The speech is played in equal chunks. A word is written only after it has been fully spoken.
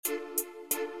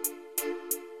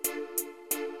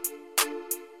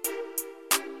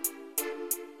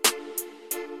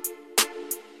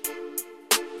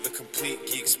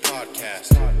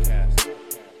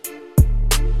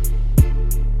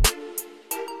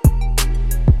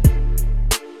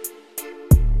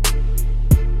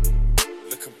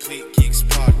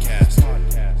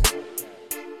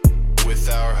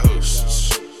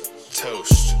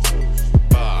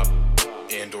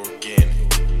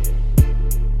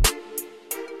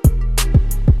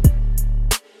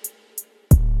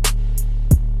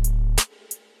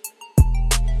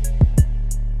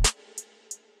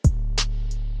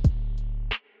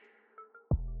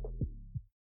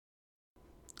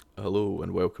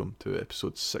welcome to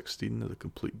episode 16 of the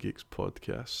Complete Geeks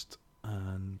podcast.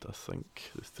 And I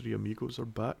think the three amigos are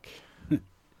back. The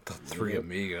three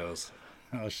amigos.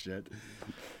 Oh, shit.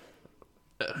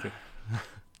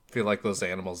 Feel like those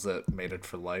animals that made it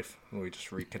for life. And we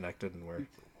just reconnected and we're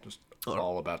just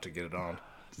all about to get it on.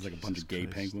 It's like a bunch of gay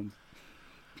penguins.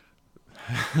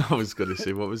 I was going to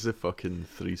say, what was the fucking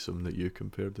threesome that you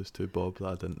compared us to, Bob? That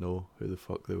I didn't know who the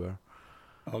fuck they were.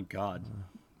 Oh, God.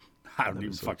 I don't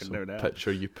even fucking know that.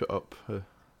 Picture you put up.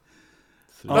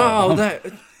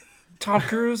 That Tom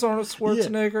Cruise, Arnold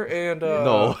Schwarzenegger, and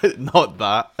no, not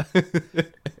that.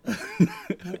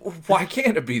 Why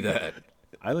can't it be that?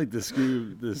 I like the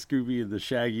Scooby and the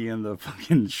Shaggy and the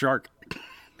fucking shark.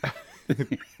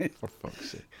 For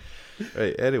fuck's sake.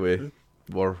 Right, anyway,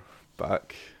 we're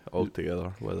back all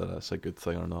together. Whether that's a good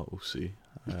thing or not, we'll see.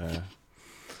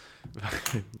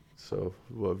 So,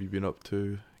 what have you been up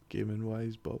to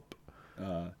gaming-wise, Bob?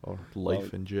 Or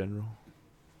life in general?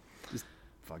 Just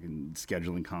fucking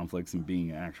scheduling conflicts and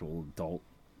being an actual adult.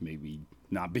 Maybe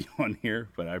not be on here,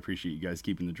 but I appreciate you guys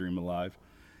keeping the dream alive.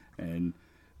 And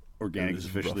Organic is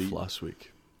officially rough last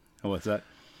week. Oh, what's that?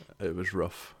 It was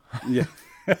rough. Yeah.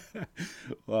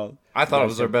 Well, I thought it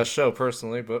was our best show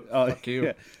personally, but fuck you.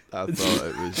 Yeah. I thought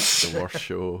it was the worst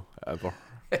show ever.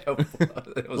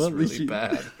 It was really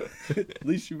bad. At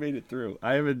least you made it through.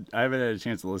 I haven't had a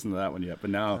chance to listen to that one yet, but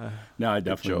now I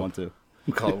definitely want to.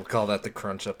 We'll call that the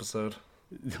Crunch episode.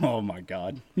 Oh my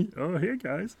God! Oh, hey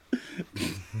guys.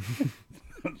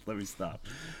 Let me stop.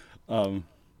 So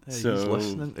he's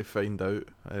listening to find out.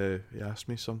 He asked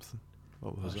me something.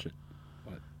 What was it? Shit.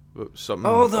 What? Something.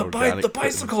 Oh, the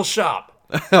bicycle shop.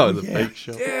 Oh, the bike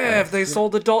shop. Yeah, if they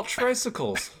sold adult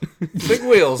tricycles, big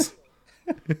wheels.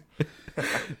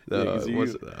 No, Yeah, it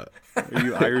wasn't that. Are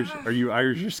you Irish? Are you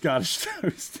Irish or Scottish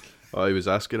toast? Oh, he was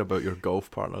asking about your golf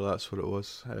partner. That's what it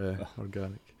was.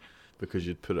 Organic, because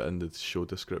you'd put it in the show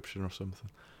description or something.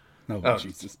 Oh,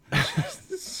 Jesus!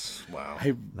 Wow.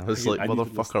 I was like,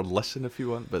 motherfucker, listen if you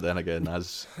want. But then again,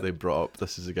 as they brought up,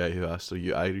 this is the guy who asked, are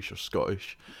you Irish or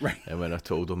Scottish? Right. And when I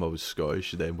told him I was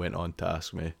Scottish, he then went on to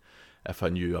ask me if I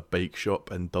knew a bike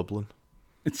shop in Dublin.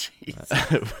 Jesus.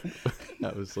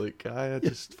 I was like, I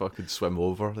just fucking swim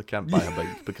over. I can't buy a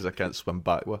bike because I can't swim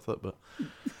back with it. But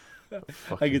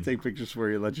I can take pictures for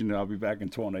you, let you know I'll be back in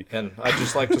 20. And I'd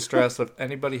just like to stress that if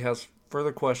anybody has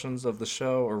further questions of the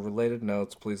show or related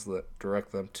notes, please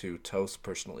direct them to Toast's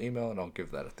personal email, and I'll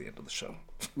give that at the end of the show.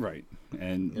 Right.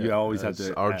 And you always have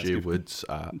to RJ Woods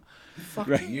at...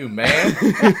 Fuck you, man.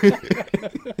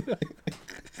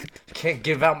 Can't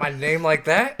give out my name like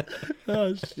that.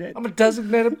 Oh, shit. I'm a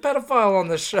designated pedophile on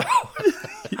this show.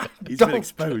 He's been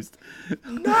exposed.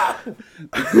 No.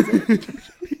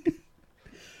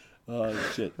 Oh,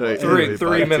 shit. Right, Three back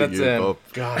to minutes you, in. Bob.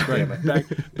 God damn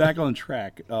it. Back on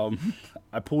track.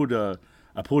 I pulled a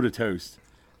toast,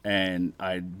 and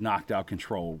I knocked out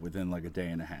Control within like a day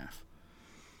and a half.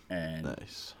 And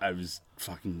Nice. I was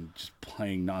fucking just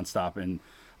playing nonstop, and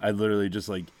I literally just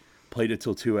like played it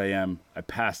till 2 a.m. I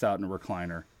passed out in a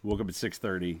recliner, woke up at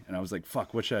 6:30, and I was like,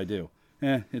 fuck, what should I do?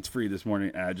 It's free this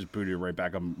morning. And I just booted it right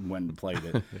back up and went and played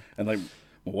it. And like,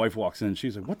 my wife walks in, and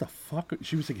she's like, what the fuck?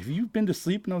 She was like, have you been to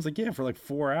sleep? And I was like, yeah, for like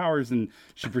 4 hours. And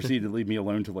she proceeded to leave me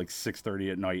alone till like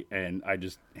 6:30 at night, and I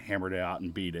just hammered it out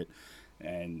and beat it.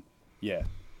 And yeah,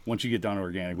 once you get done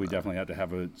Organic, we definitely have to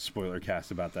have a spoiler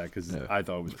cast about that, because I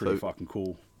thought it was pretty fucking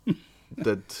cool.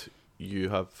 Did you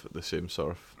have the same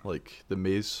sort of, like, the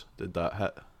maze? Did that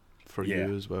hit for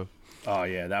you as well? Oh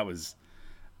yeah, that was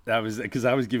because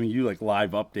I was giving you like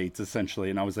live updates essentially,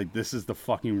 and I was like, this is the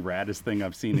fucking raddest thing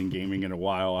I've seen in gaming in a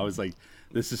while. I was like,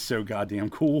 this is so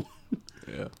goddamn cool.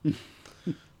 Yeah.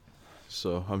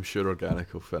 So I'm sure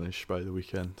Organic will finish by the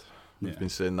weekend. We've been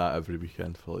saying that every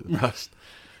weekend for like the past.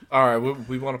 All right,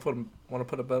 we want to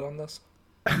put a bet on this.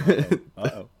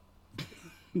 Uh-oh.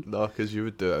 No, because you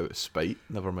would do it out of spite.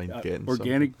 Never mind getting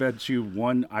Organic bets you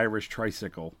one Irish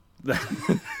tricycle.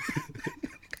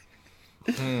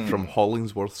 from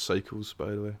Hollingsworth Cycles,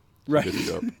 by the way. Right. Good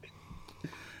job.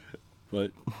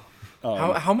 But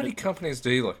How many companies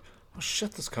do you look? Oh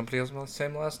shit, this company has the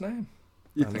same last name.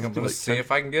 I think I'm gonna see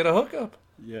if I can get a hookup.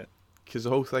 yeah, Because the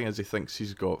whole thing is he thinks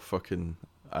he's got fucking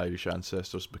Irish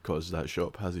ancestors because that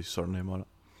shop has his surname on it.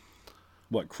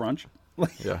 what, Crunch?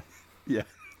 Yeah. Yeah.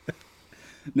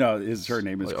 No, his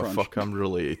surname is Like, Crunch. oh fuck, I'm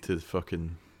related to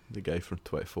fucking the guy from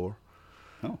 24.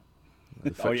 Oh.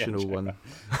 The fictional one.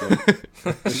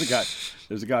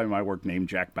 There's a guy in my work named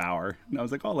Jack Bauer, and I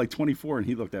was like, oh, like 24, and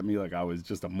he looked at me like I was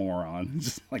just a moron.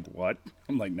 Just like, what?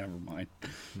 I'm like, never mind.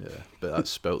 Yeah, but that's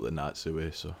spelt the Nazi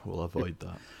way, so we'll avoid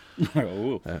that.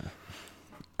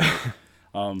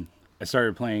 Oh. I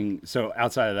started playing. So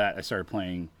outside of that, I started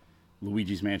playing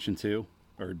Luigi's Mansion 2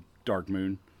 or Dark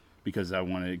Moon because I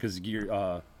wanted because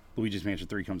Luigi's Mansion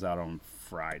 3 comes out on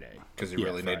Friday. Because you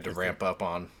really need to ramp up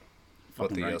on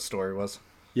what the story was.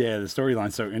 Yeah, the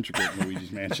storyline's so intricate in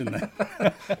Luigi's Mansion.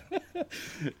 That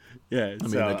yeah, I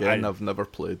mean, again, I've never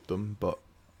played them, but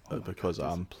because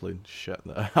I'm playing shit,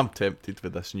 I'm tempted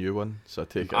with this new one. So I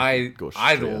take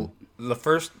it. The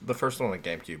first one on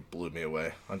GameCube blew me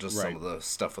away on just some of the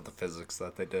stuff with the physics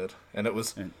that they did, and it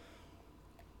was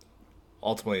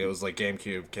ultimately it was like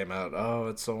GameCube came out. Oh,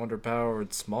 it's so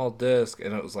underpowered, small disc,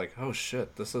 and it was like, oh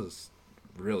shit, this is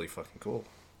really fucking cool.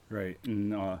 Right,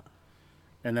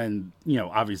 and then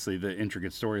obviously the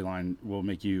intricate storyline will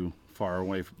make you far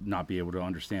away from not be able to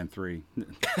understand 3.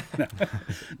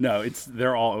 No,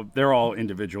 they're all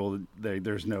individual.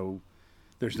 There's no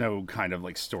kind of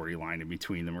like storyline in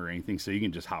between them or anything, so you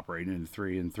can just hop right into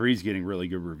 3. And 3's getting really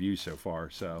good reviews so far.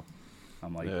 So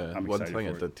I'm excited. One thing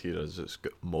I did hear is it's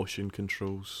got motion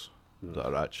controls that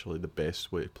are actually the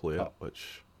best way to play it,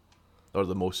 which are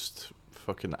the most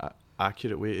fucking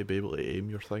accurate way to be able to aim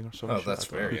your thing or something. Oh, that's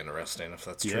very interesting if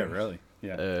that's true. Yeah, really.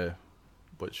 Yeah.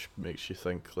 Which makes you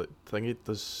think, like, thingy,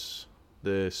 does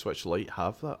the Switch Lite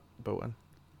have that built in?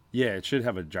 Yeah, it should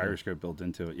have a gyroscope built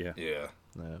into it. Yeah. Yeah.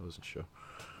 I wasn't sure.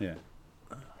 Yeah.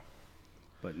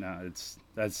 But no,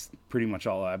 that's pretty much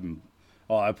all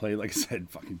I played. Like I said,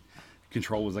 fucking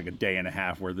Control was like a day and a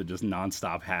half worth of just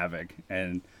nonstop havoc,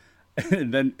 and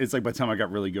then it's like by the time I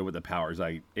got really good with the powers,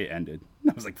 it ended.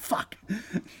 I was like, fuck.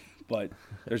 But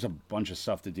there's a bunch of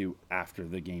stuff to do after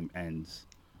the game ends.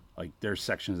 Like there's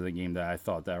sections of the game that I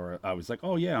thought I was like,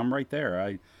 oh yeah, I'm right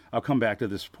there. I'll come back to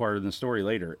this part of the story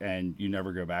later, and you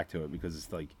never go back to it because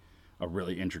it's like a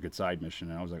really intricate side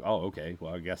mission. And I was like, oh okay,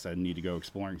 well I guess I need to go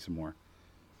exploring some more.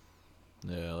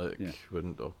 Yeah,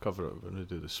 I'll cover it when I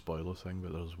do the spoiler thing,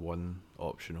 but there's one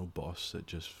optional boss that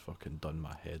just fucking done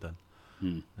my head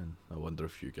in, and I wonder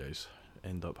if you guys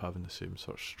end up having the same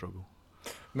sort of struggle.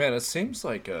 Man, it seems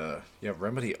like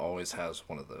Remedy always has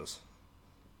one of those.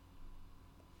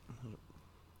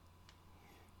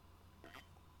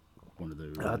 One of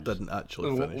those. I didn't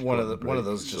actually finish one of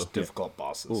those just difficult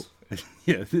bosses.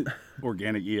 Yeah,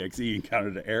 organic EXE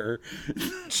encountered an error.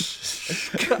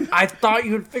 I thought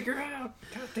you would figure it out.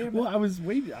 God damn it. Well, I was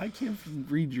waiting. I can't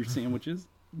read your sandwiches.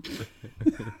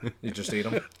 You just eat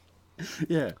them?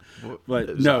 Yeah. But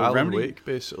it's no, Alan Remedy... Wake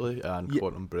basically and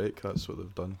Quantum Break. That's what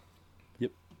they've done.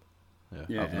 Yep.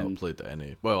 Yeah, I've not played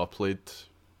any. Well, I played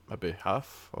maybe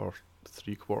half or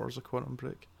 3/4 of Quantum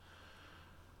Break.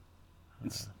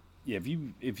 Yeah,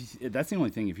 if that's the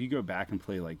only thing. If you go back and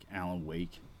play like Alan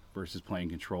Wake versus playing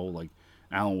Control, like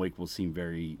Alan Wake will seem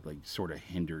very like sort of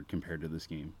hindered compared to this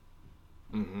game,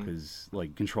 because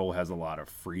like Control has a lot of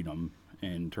freedom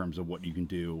in terms of what you can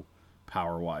do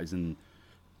power wise, and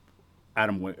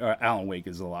Alan Wake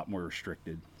is a lot more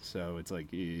restricted. So it's like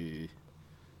you're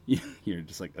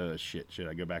just like, shit, should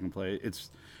I go back and play it?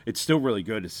 It's still really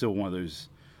good. It's still one of those,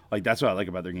 like, that's what I like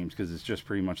about their games, because it's just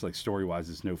pretty much like story wise,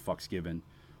 there's no fucks given.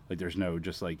 Like there's no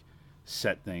just like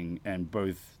set thing, and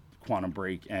both Quantum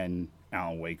Break and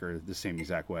Alan Wake are the same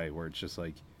exact way, where it's just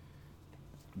like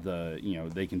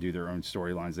they can do their own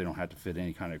storylines. They don't have to fit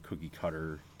any kind of cookie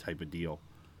cutter type of deal.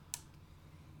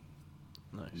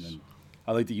 Nice. And then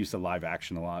I like the use of live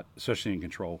action a lot, especially in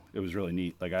Control. It was really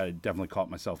neat. Like I definitely caught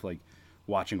myself like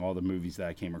watching all the movies that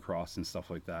I came across and stuff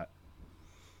like that.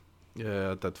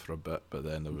 Yeah, I did for a bit, but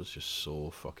then there was just so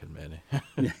fucking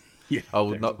many. Yeah, I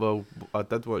would not. Well, I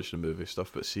did watch the movie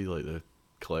stuff, but see, like the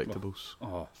collectibles.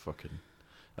 Oh, fucking!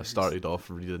 I started off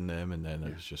reading them, and then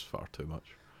it was just far too much.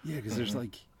 Yeah, because there's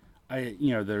like,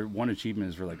 their one achievement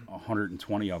is for like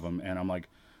 120 of them, and I'm like,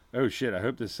 oh shit, I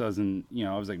hope this doesn't.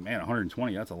 I was like, man,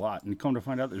 120, that's a lot, and come to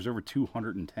find out, there's over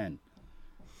 210.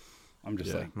 I'm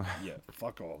just like, yeah,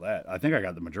 fuck all that. I think I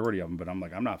got the majority of them, but I'm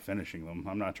like, I'm not finishing them.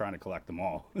 I'm not trying to collect them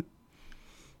all.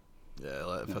 Yeah,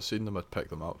 like if I seen them, I'd pick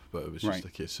them up, but it was just a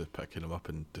case of picking them up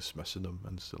and dismissing them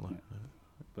instantly. Yeah.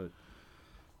 But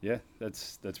yeah,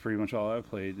 that's pretty much all I've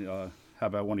played. How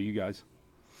about one of you guys?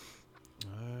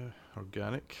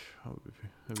 Organic.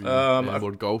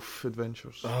 More golf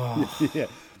adventures. Oh, yeah.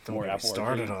 Don't get me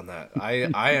started on that.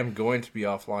 I am going to be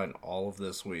offline all of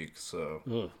this week,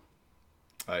 so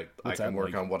I can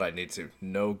work on what I need to.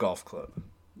 No golf club.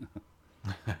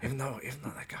 even though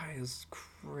that guy is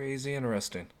crazy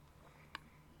interesting.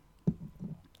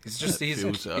 He's just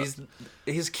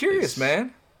he's curious,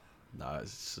 man. Nah,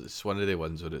 it's one of the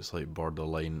ones where it's like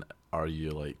borderline. Are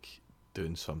you like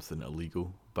doing something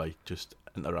illegal by just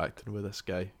interacting with this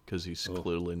guy? Because he's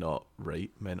clearly not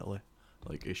right mentally.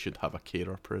 Like he should have a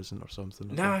carer prison or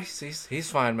something. No,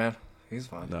 he's fine, man. He's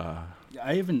fine. Nah.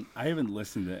 I haven't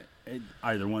listened to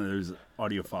either one of those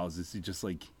audio files. Is he just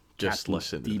like Just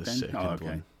listen to the second okay.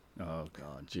 one. Oh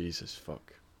god. Jesus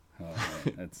fuck. Oh,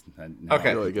 that's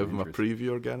Okay. Do I give him a preview,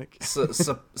 Organic?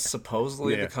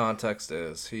 Supposedly the context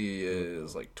is he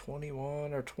is like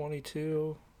 21 or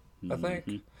 22, I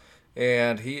think,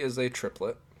 and he is a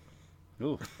triplet.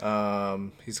 Ooh.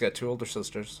 He's got 2 older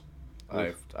sisters.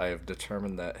 I have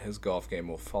determined that his golf game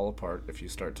will fall apart if you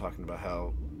start talking about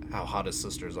how hot his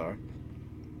sisters are.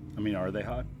 I mean, are they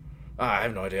hot? I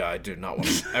have no idea. I do not want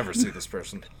to ever see this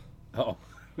person. Oh.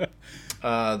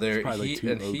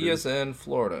 He is in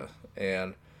Florida,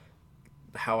 and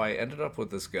how I ended up with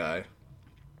this guy.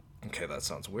 Okay, that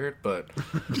sounds weird, but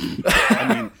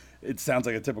I mean, it sounds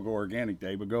like a typical Organic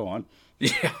day. But go on.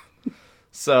 Yeah.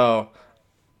 So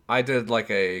I did like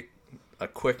a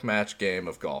quick match game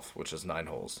of golf, which is 9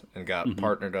 holes, and got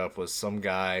partnered up with some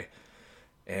guy,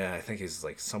 and I think he's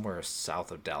like somewhere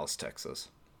south of Dallas, Texas.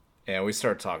 And we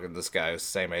started talking. This guy is the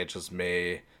same age as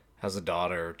me, has a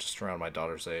daughter just around my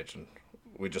daughter's age, and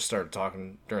we just started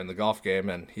talking during the golf game,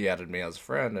 and he added me as a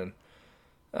friend, and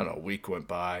I don't know, a week went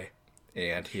by,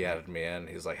 and he added me in.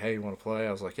 He's like, hey, you want to play?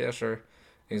 I was like, yeah, sure. And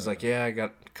he's like, yeah, I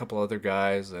got a couple other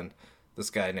guys, and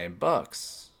this guy named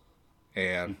Bucks,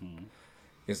 and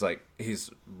he's like,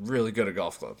 he's really good at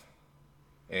golf club.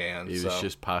 And he was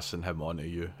just passing him on to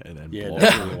you, and then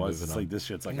that's what it was. It's like, this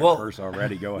shit's like a curse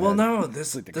already. Go ahead. Well, no,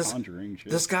 this like the Conjuring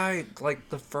shit. This guy, like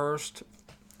the first,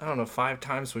 I don't know, 5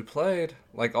 times we played,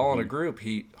 like all in a group,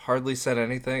 he hardly said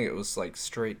anything. It was like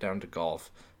straight down to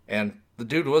golf, and the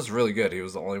dude was really good. He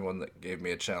was the only one that gave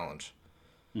me a challenge,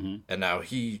 and now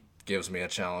he gives me a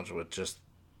challenge with just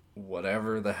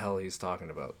whatever the hell he's talking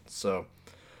about. So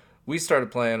we started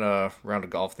playing a round of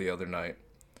golf the other night,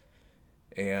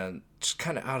 and just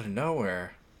kind of out of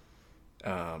nowhere,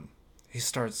 he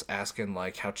starts asking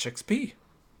like how chicks pee.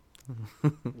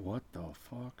 What the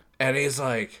fuck? And he's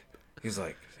like,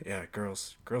 yeah,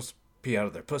 girls pee out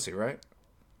of their pussy, right?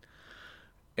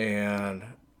 And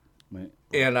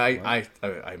I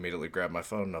immediately grabbed my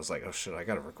phone and I was like, oh shit, I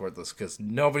gotta record this because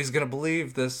nobody's gonna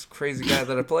believe this crazy guy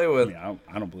that I play with.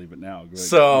 I don't believe it now. Go ahead.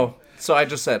 So I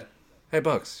just said, hey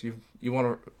Bucks, you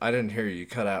want to? I didn't hear you. You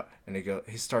cut out. And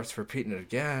he starts repeating it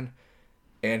again,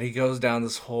 and he goes down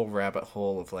this whole rabbit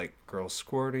hole of like girls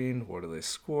squirting. What do they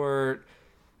squirt?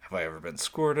 Have I ever been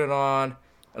squirted on?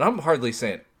 And I'm hardly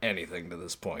saying anything to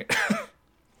this point.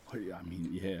 I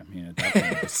mean, at that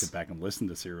point, just sit back and listen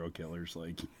to serial killers,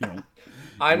 like,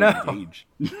 I know.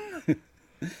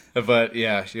 But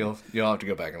yeah, you'll have to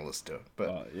go back and listen to it.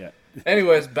 But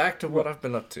anyways, back to what I've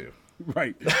been up to.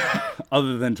 Right.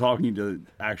 Other than talking to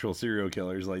actual serial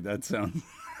killers, like that sounds.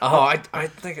 Oh, I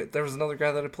think there was another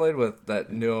guy that I played with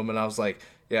that knew him, and I was like,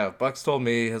 yeah, Bucks told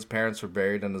me his parents were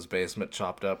buried in his basement,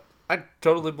 chopped up. I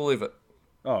totally believe it.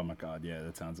 Oh my god, yeah,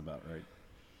 that sounds about right.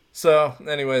 So,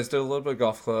 anyways, did a little bit of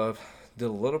golf club, did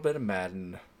a little bit of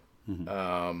Madden.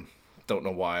 Don't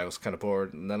know why, I was kind of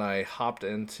bored. And then I hopped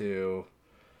into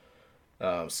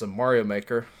some Mario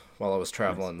Maker while I was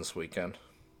traveling this weekend.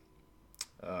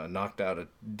 Knocked out a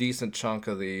decent chunk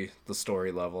of the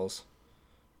story levels.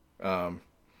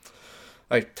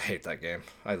 I hate that game.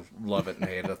 I love it and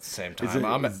hate it at the same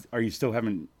time. Are you still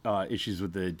having issues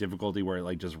with the difficulty where it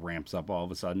like just ramps up all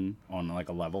of a sudden on like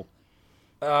a level?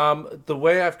 The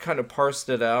way I've kind of parsed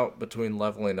it out between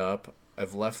leveling up,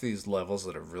 I've left these levels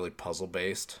that are really puzzle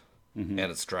based, and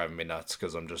it's driving me nuts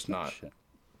because I'm just not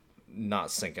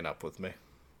syncing up with me.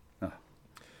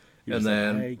 And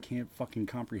then I can't fucking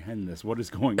comprehend this. What is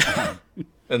going on?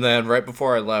 And then right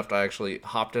before I left, I actually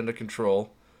hopped into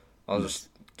Control. I'll just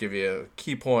give you a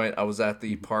key point. I was at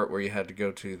the part where you had to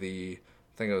go to I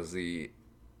think it was the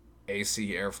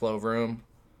AC airflow room,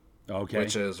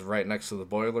 which is right next to the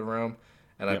boiler room.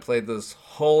 And I played this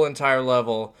whole entire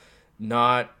level,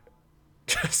 not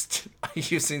just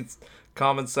using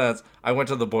common sense. I went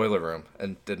to the boiler room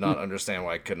and did not understand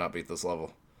why I could not beat this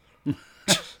level.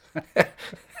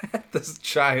 This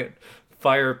giant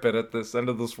fire pit at this end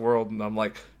of this world, and I'm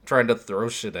like trying to throw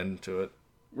shit into it.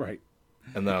 Right.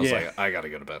 And then I was like, I gotta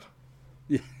go to bed.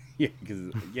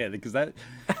 Because that.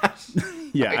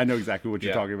 I know exactly what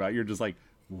you're talking about. You're just like,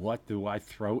 what do I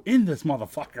throw in this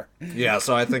motherfucker? Yeah,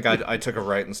 so I think I took a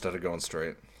right instead of going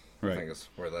straight. Right. I think is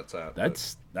where that's at.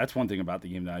 That's one thing about the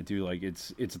game that I do. Like,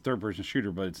 it's a third-person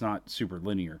shooter, but it's not super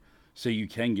linear. So you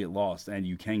can get lost, and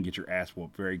you can get your ass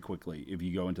whooped very quickly if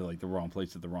you go into like the wrong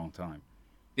place at the wrong time.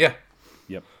 Yeah.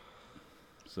 Yep.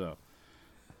 So.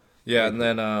 Yeah, and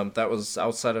then that was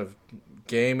outside of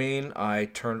gaming. I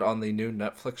turned on the new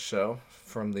Netflix show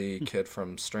from the kid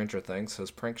from Stranger Things,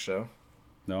 his prank show.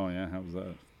 Oh, yeah. How was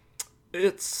that?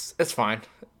 It's fine.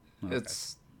 Okay.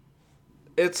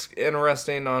 It's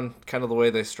interesting on kind of the way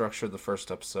they structured the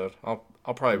first episode. I'll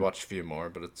probably watch a few more,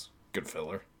 but it's good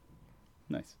filler.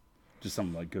 Nice. Just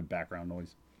some like good background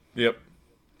noise. Yep.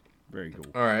 Very cool.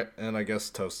 All right, and I guess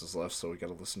Toast is left, so we got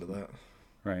to listen to that.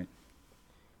 Right.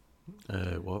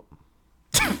 What?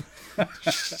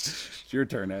 It's your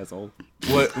turn, asshole.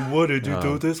 What did you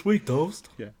do this week, Toast?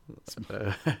 Yeah.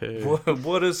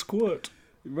 What is squirt?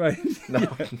 Right. No,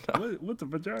 Yeah. no. What's a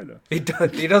vagina? He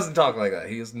doesn't talk like that.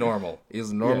 He is normal.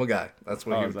 He's a normal guy. That's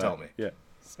what he would tell me. Yeah.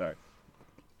 Sorry.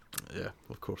 Yeah,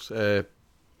 of course.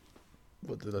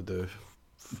 What did I do?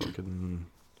 Fucking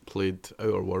played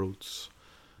Outer Worlds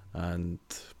and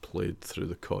played through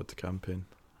the COD campaign.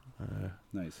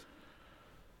 Nice.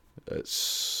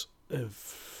 It's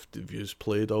if you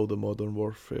played all the Modern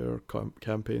Warfare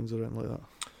campaigns or anything like that.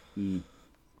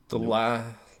 The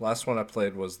last one I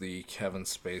played was the Kevin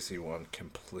Spacey one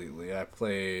completely. I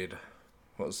played,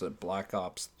 what was it, Black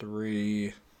Ops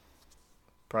 3,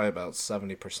 probably about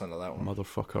 70% of that one.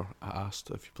 Motherfucker, I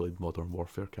asked if you played Modern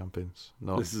Warfare campaigns.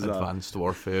 Not This is, Advanced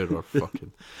Warfare or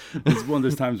fucking... It's one of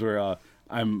those times where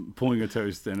I'm pulling a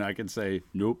Toast and I can say,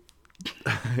 nope.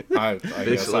 I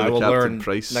guess I will learn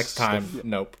Price next time. Stuff.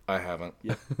 Nope, I haven't.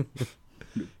 Yeah.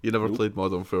 You never played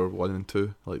Modern Warfare 1 and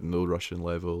 2? Like no Russian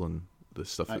level and the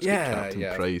stuff that's got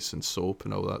Captain Price and Soap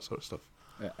and all that sort of stuff?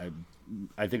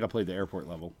 I think I played the airport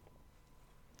level.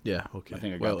 Yeah, okay. I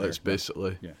think I got there. It's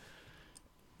basically... Yeah.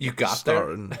 You got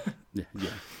starting there? Yeah.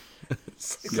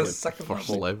 It's like the second first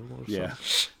level or something.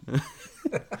 Yeah.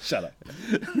 Shut up.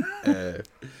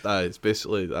 It's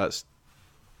basically, that's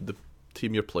the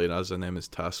team you're playing as, and them is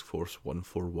Task Force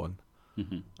 141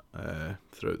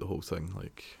 throughout the whole thing.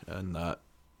 Like, and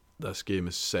this game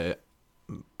is set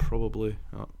probably,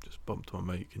 just bumped my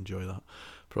mic, enjoy that,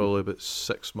 probably about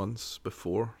 6 months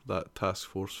before that task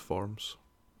force forms.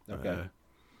 Okay.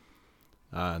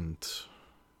 And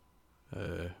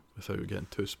without getting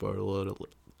too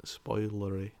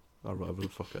spoilery or whatever the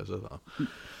fuck is it,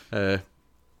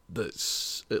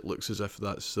 it looks as if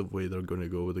that's the way they're going to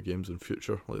go with the games in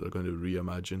future. Like they're going to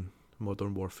reimagine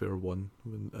Modern Warfare 1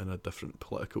 in a different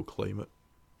political climate,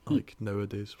 like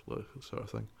nowadays, political sort of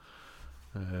thing.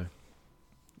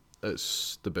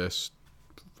 It's the best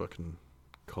fucking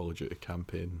Call of Duty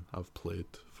campaign I've played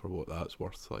for what that's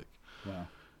worth. Like, wow.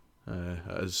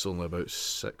 It's only about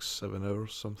 6-7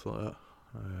 hours, something like that.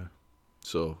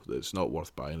 So it's not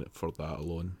worth buying it for that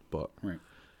alone. But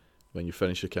when you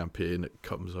finish the campaign, it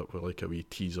comes up with like a wee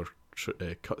teaser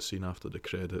cutscene after the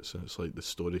credits, and it's like the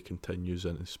story continues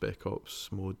into Spec Ops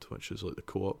mode, which is like the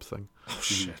co-op thing. Oh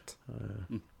shit!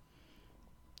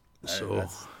 So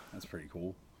that's pretty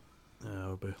cool.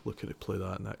 I'll be looking to play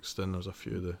that next. And there's a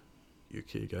few of the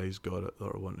UK guys got it that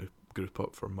are wanting to group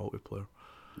up for multiplayer.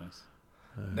 Nice.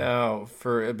 Now,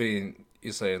 for it being,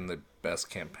 you saying the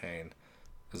best campaign,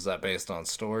 is that based on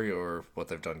story or what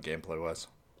they've done gameplay wise?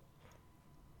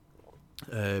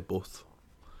 Both.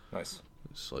 Nice.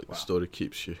 It's like the story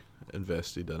keeps you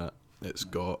invested in it. It's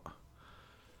got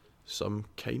some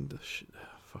kind of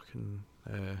fucking.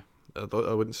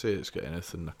 I wouldn't say it's got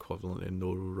anything equivalent to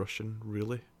no Russian,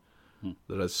 really.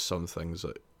 There is some things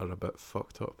that are a bit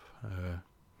fucked up.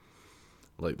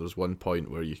 Like there's one point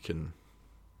where you can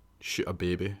shoot a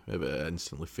baby, if it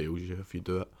instantly fails you if you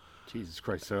do it. Jesus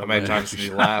Christ! So how many times did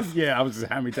you laugh? Yeah, I was just,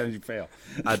 how many times you fail?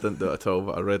 I didn't do it at all,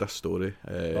 but I read a story.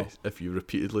 If you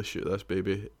repeatedly shoot this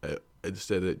baby,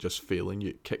 instead of it just failing you,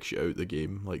 it kicks you out the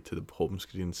game, like to the home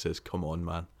screen, and says, "Come on,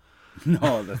 man."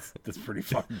 No, that's pretty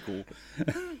fucking cool.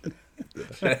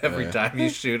 Every time you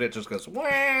shoot, it just goes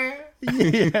wah.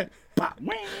 Yeah.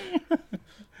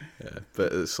 Yeah,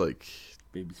 but it's like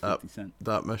baby's 50 cents.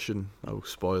 That mission, I'll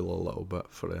spoil a little bit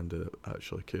for anybody that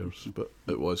actually cares, but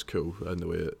it was cool in the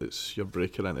way it's you're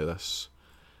breaking into this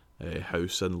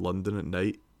house in London at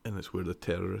night, and it's where the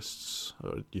terrorists,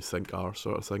 or you think are,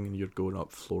 sort of thing, and you're going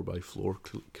up floor by floor,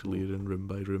 clearing room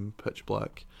by room, pitch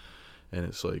black. And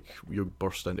it's like, you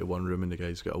burst into one room and the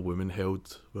guy's got a woman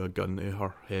held with a gun to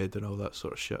her head and all that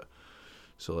sort of shit.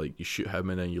 So like, you shoot him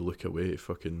and then you look away to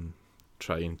fucking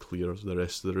try and clear the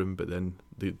rest of the room, but then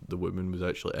the woman was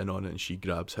actually in on it and she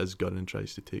grabs his gun and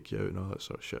tries to take you out and all that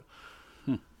sort of shit.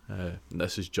 And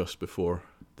this is just before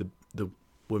the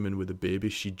woman with the baby,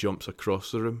 she jumps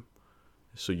across the room,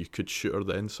 so you could shoot her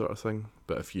then, sort of thing.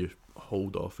 But if you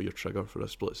hold off of your trigger for a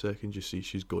split second, you see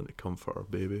she's going to comfort her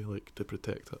baby, like to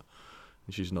protect it.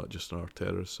 And she's not just another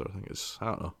terrorist sort of thing. It's, I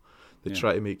don't know. They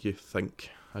try to make you think,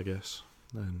 I guess.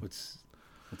 And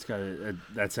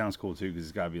that sounds cool too, because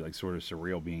it's got to be like sort of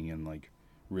surreal being in like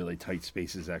really tight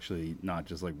spaces, actually not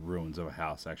just like ruins of a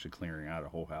house, actually clearing out a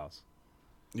whole house.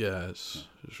 Yeah, it's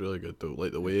really good though.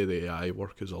 Like the way the AI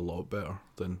work is a lot better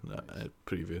than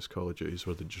previous Call of Duties,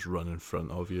 where they just run in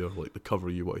front of you, or like the cover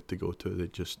you wanted to go to, they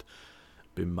just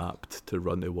be mapped to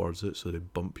run towards it, so they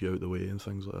bump you out the way and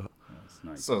things like that. That's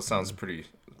nice. So it sounds pretty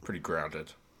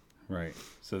grounded. Right.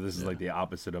 So this is like the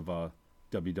opposite of WWE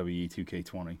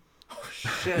 2K20. Oh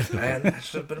shit, man! That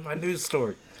should have been my news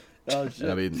story. Oh shit.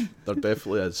 I mean, there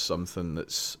definitely is something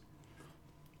that's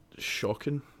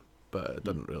shocking, but it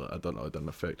didn't really. I don't know. It didn't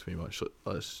affect me much.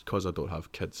 It's because I don't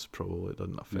have kids. Probably it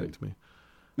didn't affect me.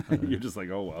 You're just like,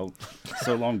 oh well,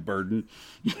 so long burden.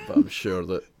 But I'm sure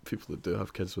that people that do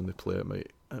have kids when they play it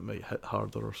might hit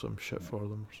harder or some shit for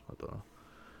them. I don't know.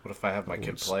 What if I have my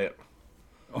kid play it?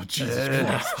 Oh Jesus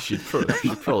Christ! She'd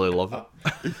probably love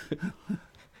it.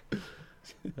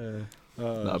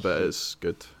 Nah, but it's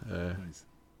good. Nice.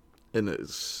 And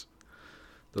there's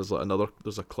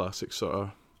a classic sort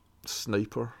of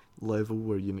sniper level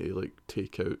where you need to like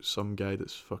take out some guy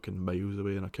that's fucking miles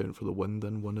away and account for the wind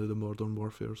in one of the Modern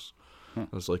Warfares.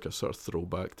 There's like a sort of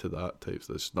throwback to that type.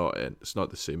 It's not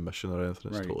the same mission or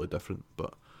anything. It's right. totally different,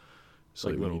 but it's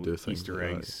like when little you do things Easter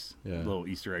like eggs. that. Yeah. Little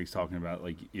Easter eggs talking about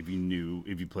like if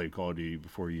you played Call of Duty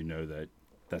before, you know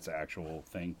that's an actual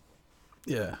thing.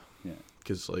 Yeah. Yeah.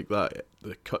 Because like that,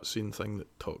 the cutscene thing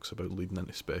that talks about leading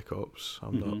into Spec Ops,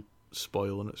 I'm not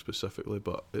spoiling it specifically,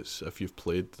 but it's if you've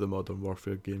played the Modern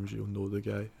Warfare games, you'll know the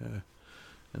guy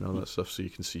and all that stuff, so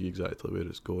you can see exactly where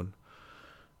it's going.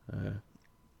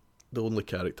 The only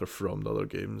character from the other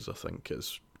games, I think,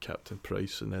 is Captain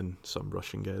Price, and then some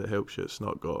Russian guy that helps you. It's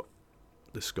not got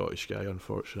the Scottish guy,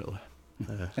 unfortunately.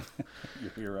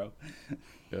 Your hero.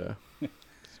 Yeah.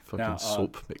 Fucking Now,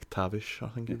 Soap McTavish, I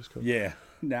think it was called. Yeah.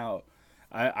 Now,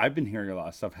 I've been hearing a lot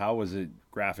of stuff. How was it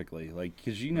graphically? Like,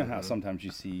 because you know how sometimes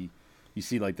you see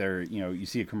like you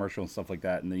see a commercial and stuff like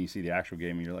that, and then you see the actual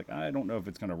game, and you're like, I don't know if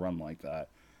it's gonna run like that.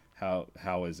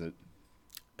 How is it?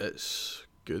 It's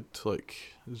good. Like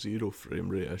 0 frame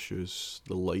rate issues.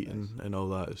 The lighting and all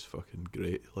that is fucking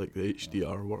great. Like the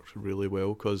HDR works really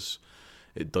well because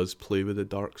it does play with the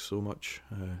dark so much.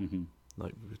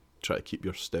 Like try to keep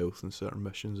your stealth in certain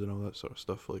missions and all that sort of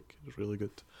stuff. Like it's really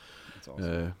good. That's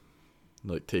awesome.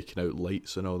 Like taking out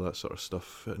lights and all that sort of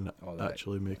stuff and that,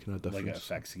 actually making a difference.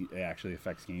 Like it actually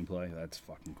affects gameplay. That's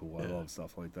fucking cool. I love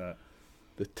stuff like that.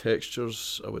 The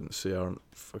textures, I wouldn't say aren't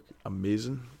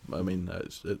amazing. I mean,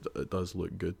 it does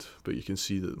look good, but you can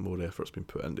see that more effort's been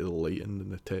put into the lighting than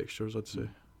the textures, I'd say,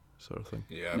 sort of thing.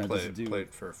 Yeah, I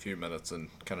played for a few minutes and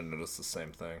kind of noticed the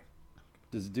same thing.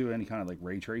 Does it do any kind of like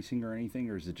ray tracing or anything,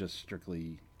 or is it just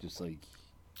strictly just like?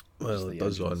 Well, it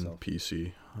does on itself?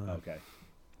 PC. Okay.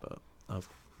 But I've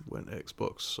went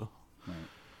Xbox, so Right.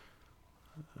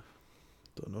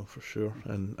 don't know for sure.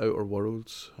 And Outer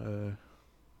Worlds, I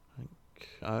think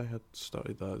I had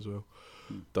started that as well.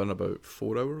 Done about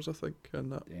 4 hours, I think, in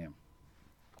that. Damn.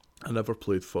 I never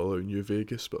played Fallout New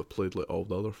Vegas, but I've played like all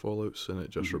the other Fallouts, and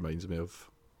it just reminds me of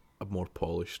a more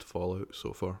polished Fallout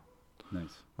so far.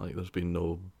 Nice. Like there's been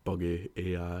no buggy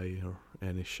AI or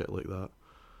any shit like that.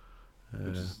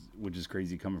 Which is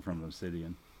crazy coming from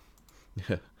Obsidian.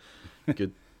 Yeah,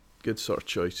 good sort of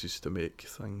choices to make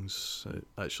things. It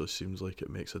actually seems like it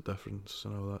makes a difference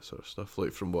and all that sort of stuff.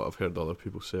 Like from what I've heard other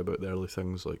people say about the early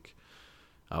things, like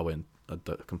I went a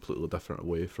completely different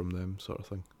way from them, sort of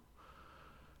thing.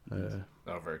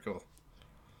 Oh, very cool.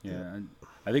 Yeah,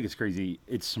 I think it's crazy.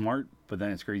 It's smart, but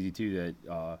then it's crazy too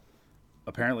that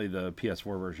apparently the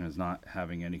PS4 version is not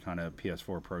having any kind of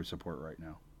PS4 Pro support right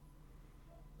now.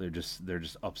 They're just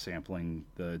upsampling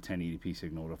the 1080p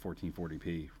signal to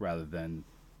 1440p rather than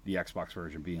the Xbox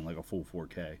version being like a full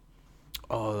 4K.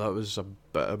 Oh, that was a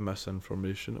bit of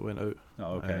misinformation that went out.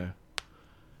 Oh, okay.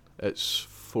 It's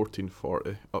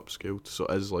 1440 upscaled, so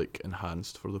it is like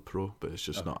enhanced for the Pro, but it's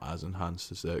just not as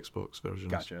enhanced as the Xbox version.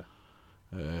 Gotcha.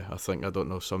 I don't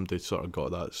know, somebody sort of got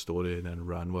that story and then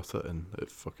ran with it, and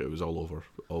it was all over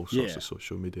all sorts of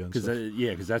social media and stuff.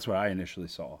 Because that's what I initially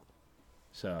saw.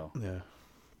 So yeah,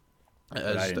 it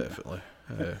is definitely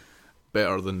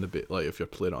better than like if you're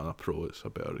playing it on a Pro, it's a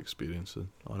better experience than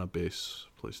on a base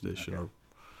PlayStation or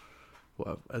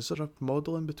whatever. Is there a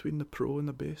model in between the Pro and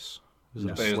the base? Is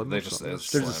there a slim? There's a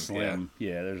slim.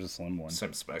 Yeah, there's a slim one.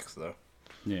 Same specs though.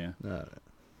 Yeah.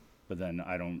 But then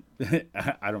I don't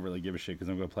really give a shit because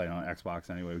I'm going to play it on Xbox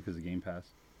anyway because of Game Pass.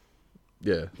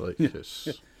 Yeah, like it's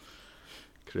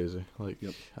crazy. Like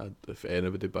if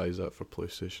anybody buys that for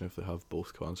PlayStation, if they have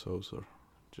both consoles, they're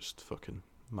just fucking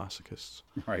masochists.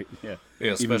 Right. Yeah.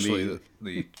 Yeah. Especially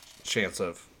the chance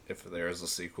of if there is a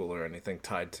sequel or anything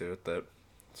tied to it, that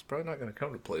it's probably not going to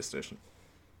come to PlayStation.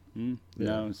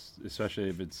 No, especially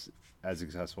if it's as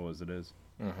successful as it is.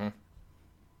 Mm-hmm.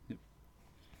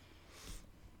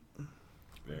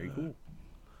 Very cool.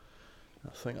 I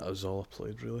think that was all I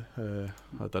played, really.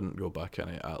 I didn't go back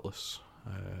any Atlas.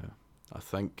 I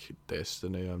think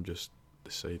Destiny, I'm just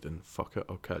deciding, fuck it,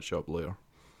 I'll catch up later.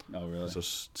 Oh, really?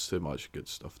 There's too much good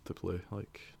stuff to play.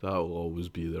 Like, that'll always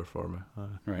be there for me.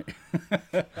 Right.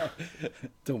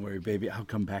 Don't worry, baby. I'll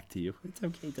come back to you. It's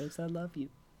okay, Dose. I love you.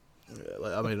 Yeah,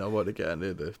 like, I mean, I want to get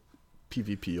into the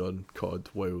PvP on COD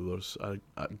while there's a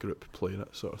group playing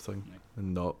it, sort of thing,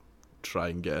 and not try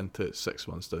and get into it 6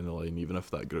 months down the line. Even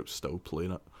if that group's still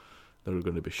playing it, they're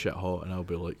going to be shit hot, and I'll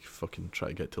be like fucking try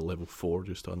to get to level 4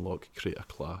 just to unlock, create a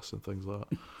class and things like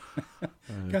that.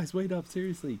 Guys, wait up!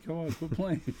 Seriously, come on, quit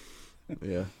playing.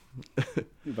 Yeah.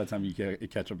 By the time you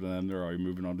catch up to them, they're already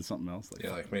moving on to something else. Like,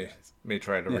 yeah, like me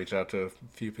trying to reach out to a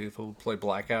few people who play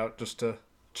Blackout just to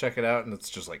check it out, and it's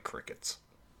just like crickets.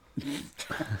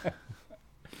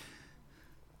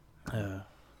 I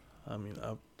mean,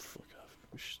 I've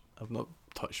not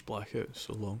touched Blackout in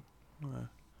so long.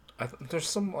 There's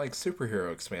some like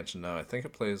superhero expansion now. I think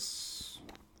it plays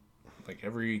like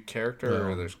every character,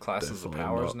 or there's classes of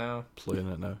powers now. Playing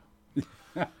it now.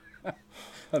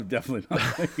 I'm definitely not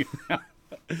playing it now.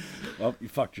 Well, you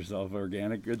fucked yourself,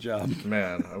 Organic. Good job.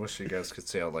 Man, I wish you guys could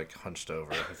see how like hunched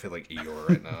over I feel like Eeyore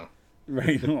right now.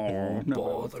 Right? Oh, no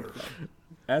bother.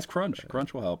 Ask Crunch.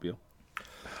 Crunch will help you.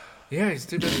 Yeah, he's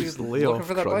too busy looking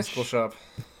for that Crunch. bicycle shop.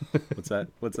 What's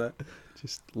that?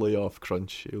 Just lay off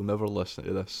Crunch. He'll never listen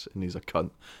to this, and he's a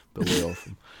cunt. But lay off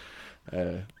him.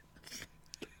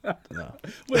 Nah.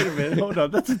 Wait a minute, hold on.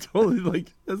 That's a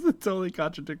totally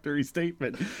contradictory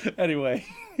statement. Anyway,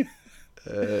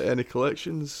 any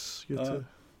collections?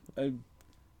 I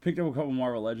picked up a couple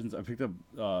Marvel Legends. I picked up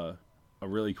a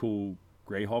really cool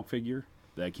Greyhawk figure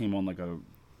that came on like a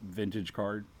vintage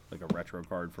card, like a retro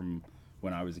card from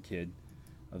when I was a kid.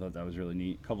 I thought that was really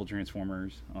neat. A couple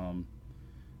Transformers.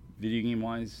 Video game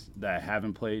wise, that I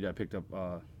haven't played, I picked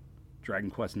up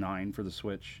Dragon Quest 9 for the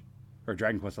Switch. Or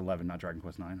Dragon Quest 11, not Dragon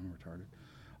Quest 9. I'm retarded.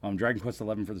 Dragon Quest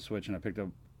 11 for the Switch, and I picked up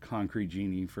Concrete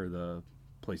Genie for the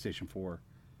PlayStation 4.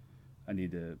 I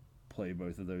need to play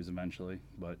both of those eventually,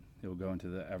 but it will go into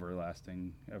the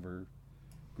everlasting,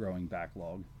 ever-growing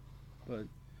backlog. But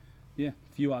yeah,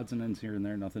 a few odds and ends here and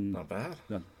there. Nothing. Not bad.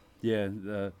 Yeah,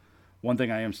 the one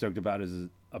thing I am stoked about is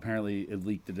apparently it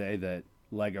leaked today that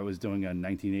Lego is doing a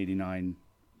 1989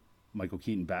 Michael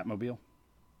Keaton Batmobile.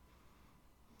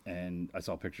 And I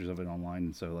saw pictures of it online,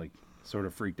 and so like sort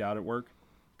of freaked out at work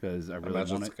because I really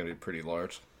imagine want it's going to be pretty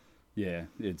large. Yeah,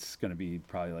 it's going to be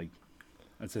probably like,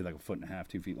 I'd say like 1.5 feet,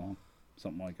 2 feet long,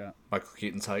 something like that. Michael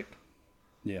Keaton's height.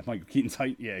 Yeah, Michael Keaton's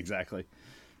height. Yeah, exactly.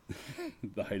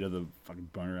 The height of the fucking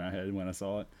boner I had when I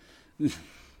saw it.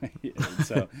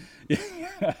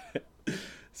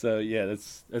 So yeah,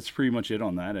 that's pretty much it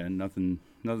on that end. Nothing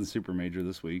super major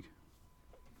this week.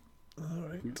 All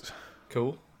right.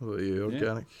 Cool. What about you,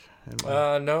 Organic?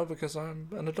 No, because I'm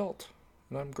an adult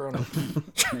and I'm grown up.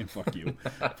 Fuck you.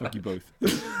 Fuck you both.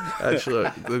 Actually,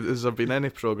 has there been any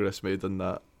progress made on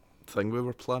that thing we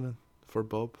were planning for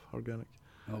Bob, Organic?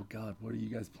 Oh God, what are you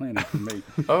guys planning for me?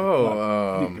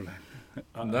 No,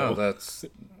 that's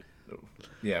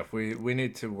we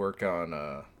need to work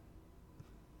on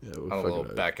we'll a little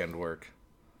back end work.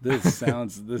 This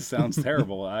sounds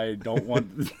terrible. I don't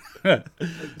want.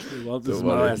 Well, this is my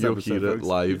worry, last you'll episode, hear it folks.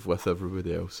 live with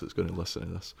everybody else that's going to listen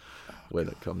to this when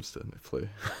it comes to play.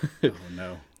 Oh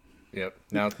no. Yep.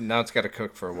 Now it's got to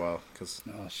cook for a while because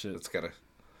shit. it's got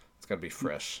to be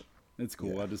fresh. It's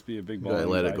cool. Yeah. I'll just be a big You ball. gotta of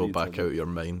let it go anxiety back out of your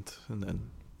mind and then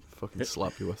fucking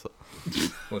slap you with it.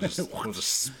 We'll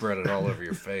just spread it all over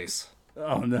your face.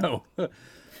 Oh no.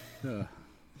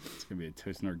 It's gonna be a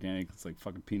toast and organic. It's like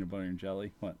fucking peanut butter and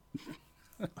jelly. What?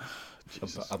 A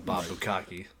Bob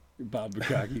Bukkake. Bob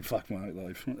Bukkake. Fuck my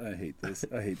life. I hate this.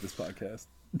 I hate this podcast.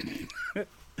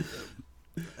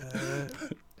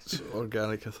 So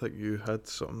Organic, I think you had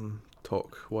something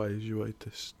talk-wise you wanted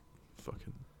to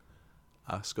fucking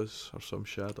ask us or some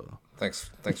shit. I don't know. Thanks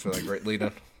for that great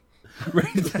lead-in.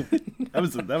 Right. That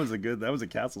was a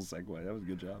castle segue. That was a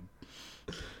good job.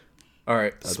 All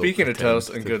right. Speaking of toast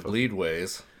and good lead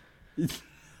ways,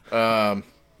 no,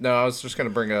 I was just gonna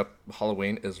bring up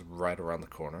Halloween is right around the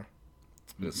corner.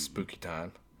 It's spooky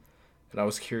time, and I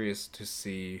was curious to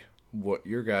see what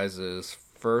your guys'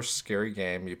 first scary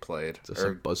game you played. Is this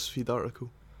a BuzzFeed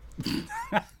article?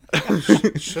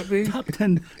 Should be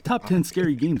top 10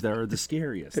 scary games that are the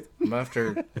scariest. I'm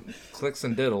after clicks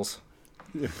and diddles.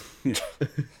 Yeah.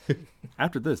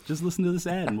 After this, just listen to this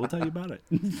ad and we'll tell you about it.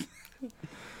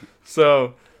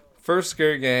 So, first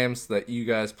scary games that you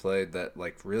guys played that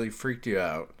like really freaked you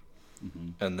out,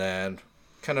 and then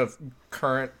kind of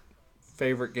current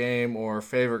favorite game or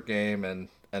favorite game and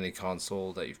any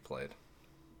console that you've played.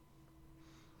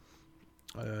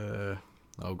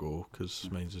 I'll go because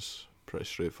mine's just pretty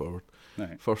straightforward.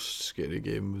 Right. First scary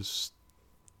game was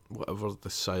whatever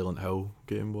the Silent Hill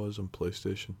game was on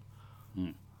PlayStation.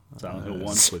 Silent Hill 1.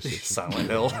 PlayStation. Silent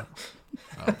Hill.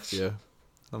 Yeah,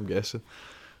 I'm guessing.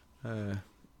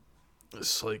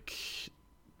 It's like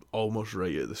almost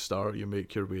right at the start. You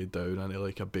make your way down into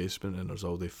like a basement, and there's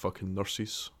all the fucking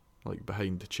nurses like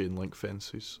behind the chain link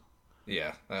fences.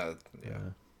 Yeah.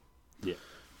 Yeah.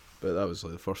 But that was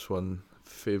like the first one.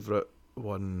 Favorite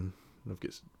one, I've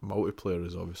got multiplayer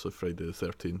is obviously Friday the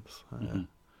 13th.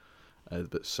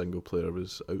 But single player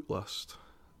was Outlast.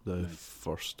 The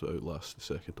first Outlast, the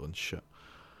second one shit.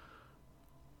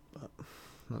 But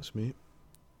that's me.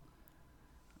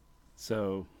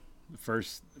 So, the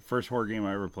first horror game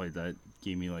I ever played that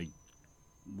gave me like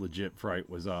legit fright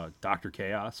was Dr.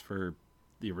 Chaos for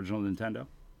the original Nintendo.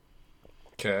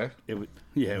 Okay. It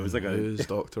was like Who's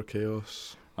Dr.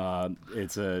 Chaos?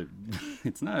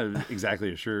 It's not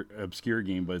exactly a obscure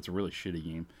game, but it's a really shitty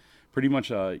game. Pretty much,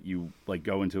 you like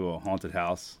go into a haunted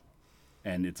house,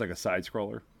 and it's like a side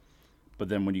scroller. But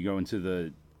then when you go into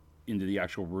the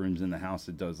actual rooms in the house,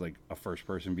 it does like a first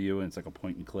person view, and it's like a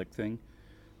point and click thing.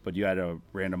 But you had a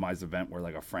randomized event where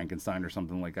like a Frankenstein or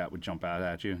something like that would jump out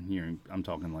at you. I'm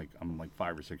talking like I'm like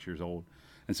 5 or 6 years old,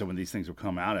 and so when these things would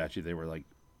come out at you, they were like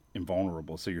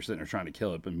invulnerable. So you're sitting there trying to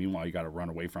kill it, but meanwhile you got to run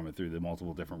away from it through the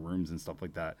multiple different rooms and stuff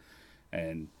like that.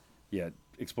 And yeah,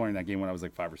 exploring that game when I was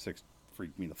like 5 or 6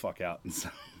 freaked me the fuck out. And so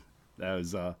that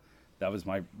was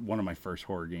one of my first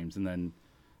horror games. And then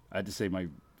I had to say my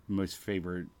most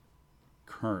favorite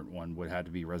current one would have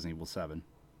to be Resident Evil 7.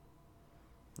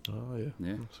 Oh yeah,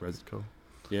 Yeah, cool.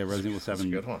 Yeah, Resident Evil 7. That's a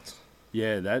good one.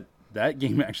 Yeah, that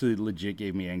game actually legit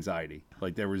gave me anxiety.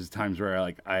 Like there was times where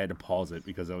I had to pause it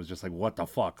because I was just like, what the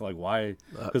fuck? Like why?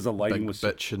 Because the lighting was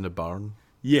bitch in the barn.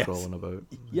 Yes. Crawling about.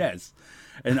 Yes.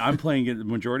 And I'm playing it the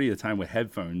majority of the time with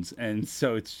headphones, and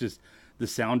so it's just the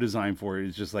sound design for it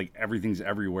is just like everything's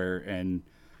everywhere, and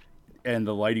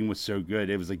the lighting was so good.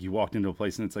 It was like you walked into a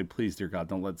place and it's like, please, dear God,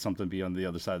 don't let something be on the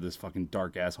other side of this fucking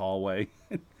dark ass hallway.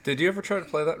 Did you ever try to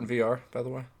play that in VR, by the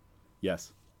way?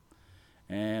 Yes.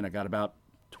 And I got about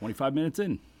 25 minutes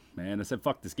in, man. I said,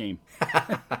 fuck this game.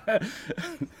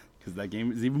 Because that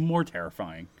game is even more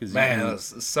terrifying. Man, it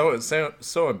was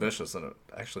so ambitious, and it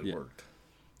actually worked.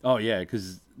 Oh, yeah,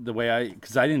 because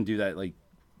I didn't do that, like,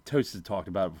 Toast had talked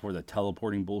about it before, the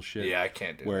teleporting bullshit. Yeah, I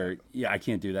can't do that. Yeah, I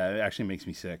can't do that. It actually makes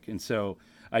me sick. And so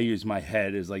I use my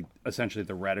head as, like, essentially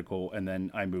the reticle, and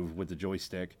then I move with the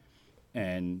joystick.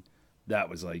 And that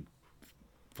was, like,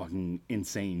 fucking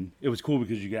insane. It was cool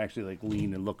because you could actually, like,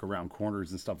 lean and look around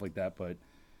corners and stuff like that, but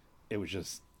it was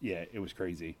just, yeah, it was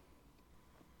crazy.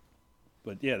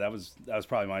 But, yeah, that was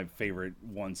probably my favorite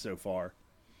one so far.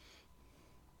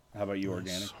 How about you,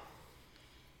 Organic?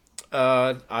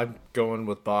 I'm going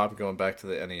with Bob, going back to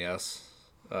the NES.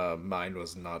 Mine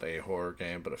was not a horror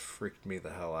game, but it freaked me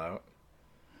the hell out.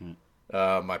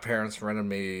 My parents rented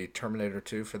me Terminator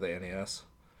 2 for the NES.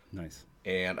 Nice.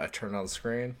 And I turned on the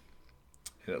screen,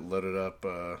 and it loaded up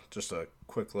just a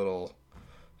quick little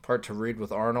part to read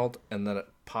with Arnold, and then it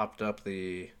popped up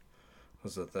the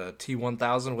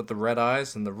T-1000 with the red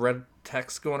eyes and the red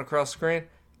text going across the screen?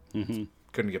 Mm-hmm.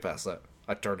 Couldn't get past that.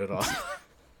 I turned it off.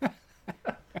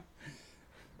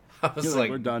 I was like,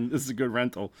 we're done. This is a good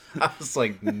rental. I was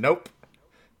like, nope.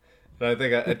 And I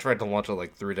think I tried to launch it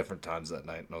like 3 different times that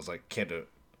night, and I was like, can't do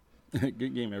it.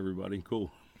 Good game, everybody.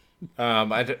 Cool.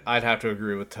 I'd have to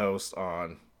agree with Toast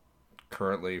on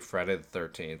currently Friday the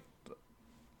 13th.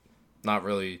 Not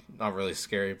really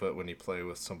scary, but when you play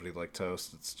with somebody like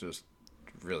Toast, it's just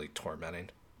really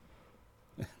tormenting.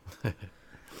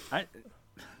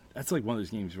 That's like one of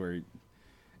those games where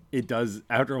it does,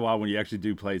 after a while, when you actually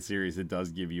do play it serious, it does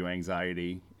give you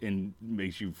anxiety and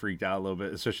makes you freaked out a little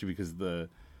bit, especially because the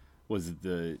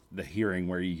hearing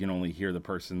where you can only hear the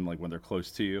person like when they're close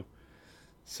to you.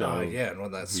 So yeah, and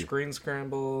when that screen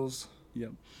scrambles.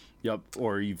 Yep.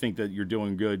 Or you think that you're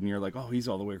doing good and you're like, oh, he's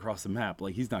all the way across the map,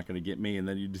 like he's not going to get me, and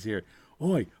then you just hear,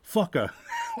 oi, fucker.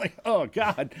 Like, oh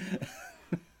God.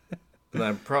 And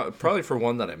then probably for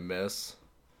one that I miss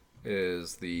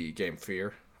is the game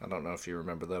Fear. I don't know if you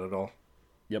remember that at all.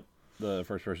 Yep, the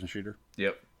first-person shooter.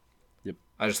 Yep. Yep.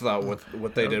 I just thought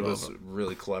what they did was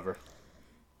really clever.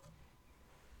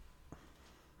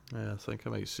 Yeah, I think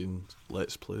I might have seen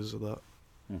Let's Plays of that,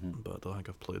 but I don't think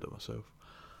I've played it myself.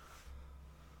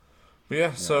 But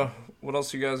yeah, so what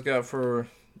else you guys got for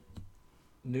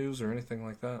news or anything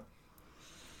like that?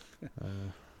 I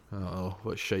don't know.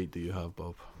 What shite do you have,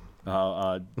 Bob?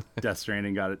 Death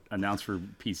Stranding got announced for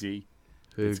PC.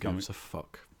 Who gives a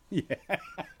fuck? Yeah.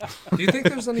 Do you think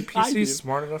there's any PC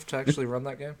smart enough to actually run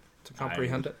that game? To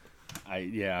comprehend it?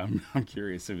 I'm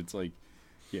curious if it's like,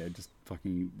 just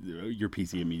fucking your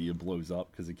PC immediately blows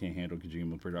up because it can't handle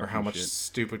Kojima production. Or how much shit.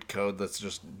 stupid code that's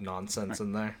just nonsense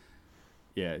in there.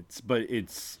 Yeah,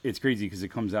 it's crazy because it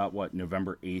comes out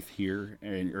November 8th here,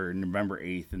 or November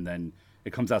 8th, and then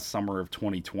it comes out summer of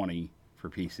 2020 for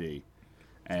PC,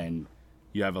 and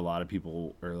you have a lot of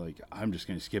people are like, I'm just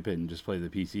gonna skip it and just play the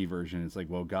PC version. It's like,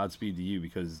 well, Godspeed to you,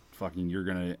 because fucking you're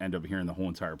gonna end up hearing the whole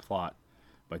entire plot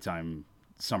by the time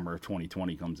summer of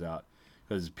 2020 comes out,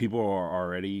 because people are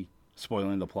already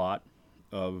spoiling the plot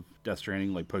of Death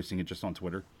Stranding, like posting it just on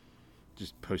Twitter,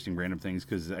 just posting random things,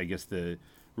 because I guess the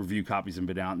review copies have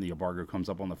been out and the embargo comes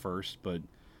up on the 1st, but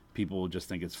people just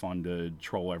think it's fun to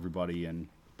troll everybody and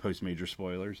post major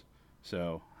spoilers.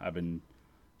 So I've been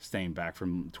staying back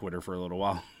from Twitter for a little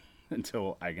while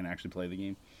until I can actually play the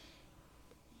game.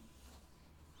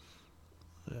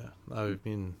 Yeah, I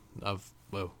mean, I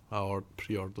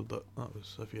pre-ordered it. That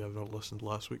was, if you ever listened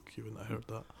last week, you wouldn't have heard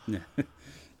that.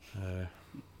 Yeah.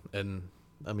 And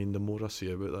I mean, the more I see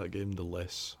about that game, the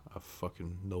less I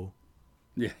fucking know.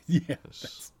 Yeah.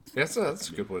 That's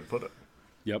a good way to put it.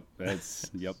 Yep,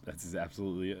 that's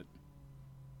absolutely it.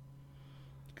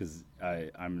 Because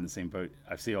I'm in the same boat.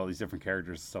 I see all these different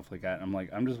characters and stuff like that. And I'm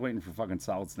like, I'm just waiting for fucking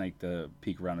Solid Snake to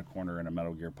peek around a corner and a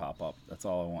Metal Gear pop up. That's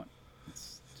all I want.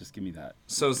 Just give me that.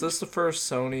 So is this the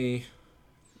first Sony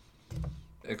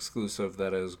exclusive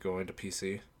that is going to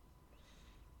PC?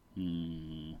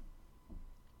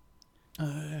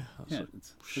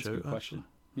 That's a good question.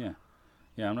 Yeah,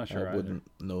 I'm not sure. I wouldn't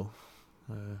know.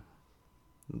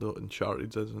 No,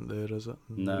 Uncharted isn't there, is it?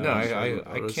 No,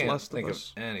 I can't think of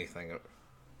anything.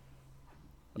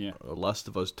 Yeah, or Last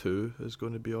of Us 2 is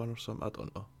going to be on or something. I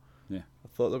don't know. Yeah, I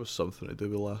thought there was something to do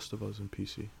with Last of Us and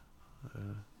PC.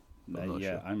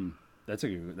 Sure. That's a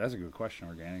good question,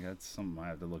 Organic. That's something I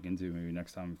have to look into maybe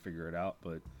next time and figure it out.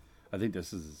 But I think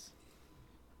this is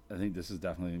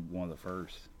definitely one of the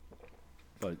first.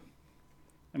 But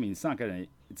I mean, it's not gonna.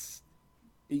 It's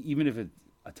even if it's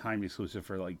a timed exclusive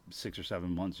for like 6 or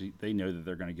 7 months, they know that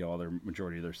they're gonna get all their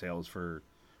majority of their sales from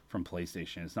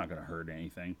PlayStation. It's not gonna hurt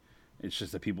anything. It's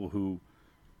just the people who,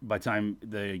 by the time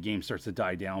the game starts to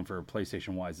die down for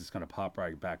PlayStation wise, it's gonna pop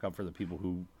right back up for the people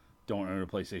who don't own a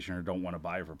PlayStation or don't want to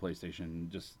buy it for PlayStation.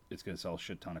 Just it's gonna sell a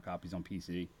shit ton of copies on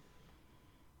PC.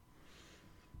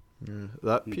 Yeah,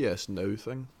 that PS Now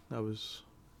thing I was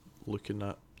looking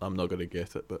at. I'm not gonna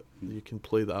get it, but you can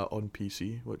play that on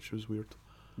PC, which was weird.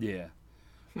 Yeah.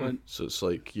 So it's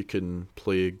like you can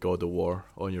play God of War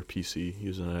on your PC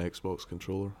using an Xbox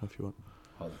controller if you want.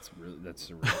 Oh, that's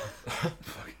surreal.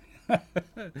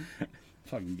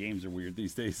 Fucking games are weird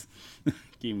these days.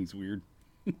 Gaming's weird.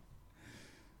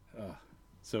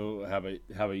 So how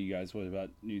about you guys? What about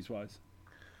news wise?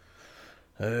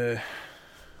 What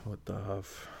do I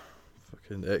have?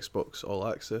 Fucking Xbox All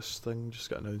Access thing just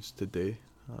got announced today.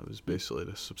 That was basically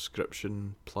the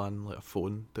subscription plan, like a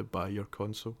phone, to buy your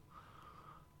console.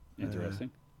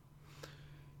 Interesting.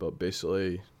 But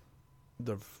basically,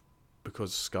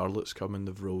 because Scarlet's coming,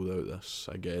 they've rolled out this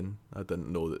again. I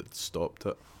didn't know that it stopped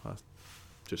it. I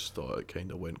just thought it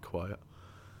kind of went quiet.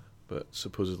 But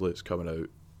supposedly it's coming out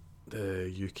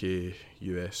UK,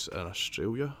 US and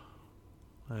Australia.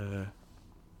 And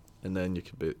then you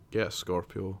could get a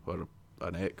Scorpio or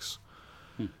an X.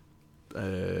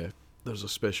 There's a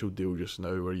special deal just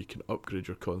now where you can upgrade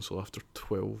your console after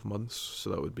 12 months,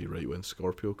 so that would be right when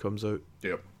Scorpio comes out.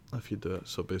 Yep. If you do it.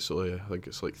 So basically, I think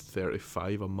it's like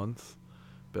 $35 a month,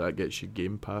 but that gets you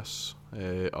Game Pass,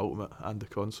 Ultimate, and the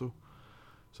console.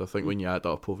 So I think when you add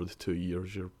up over the 2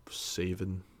 years, you're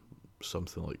saving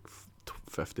something like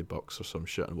 $50 or some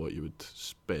shit on what you would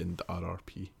spend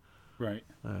RRP. Right.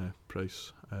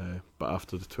 Price. But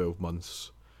after the 12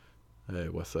 months,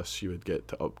 with this, you would get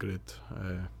to upgrade.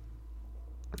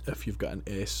 If you've got an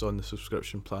S on the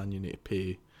subscription plan, you need to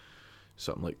pay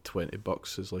something like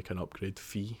 $20 as like an upgrade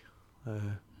fee.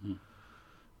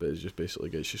 But it just basically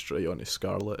gets you straight onto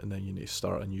Scarlet, and then you need to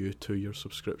start a new 2-year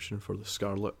subscription for the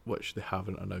Scarlet, which they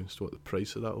haven't announced what the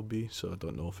price of that will be. So I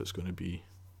don't know if it's going to be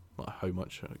like how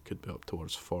much. It could be up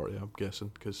towards 40, I'm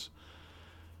guessing, because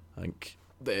I think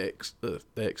the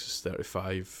X is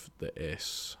 35, the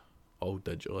S all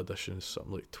digital edition is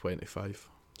something like 25.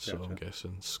 So Gotcha. I'm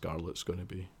guessing Scarlet's going to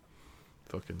be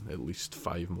fucking at least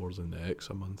 5 more than the X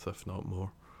a month, if not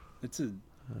more. That's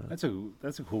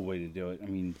a cool way to do it. I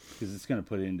mean, because it's going to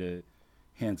put it into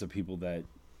hands of people that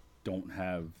don't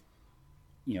have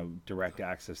direct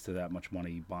access to that much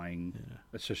money buying,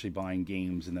 especially buying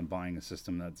games and then buying a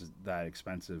system that's that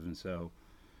expensive. And so,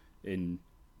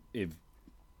 if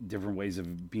different ways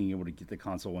of being able to get the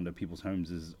console into people's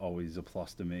homes is always a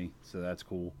plus to me. So that's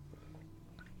cool.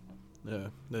 Yeah,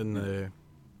 then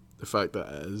the fact that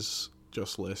it is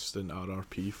just less than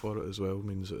RRP for it as well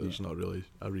means that there's not really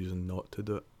a reason not to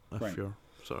do it if you're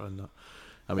sort of in that.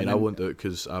 I mean, I won't do it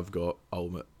because I've got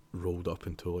Ultimate rolled up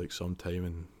until like sometime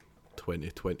in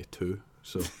 2022,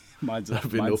 so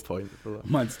there'd be no point for that.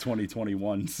 Mine's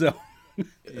 2021, so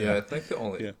yeah, I think the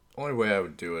only way I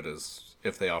would do it is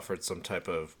if they offered some type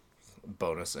of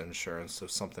bonus insurance.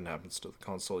 If something happens to the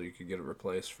console, you could get it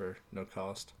replaced for no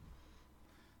cost.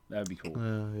 That'd be cool.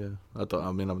 Yeah.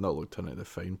 I mean, I've not looked into the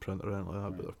fine print or anything like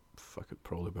that, but there could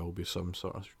probably will be some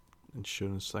sort of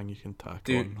insurance thing you can tack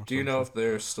on. Do you know if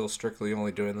they're still strictly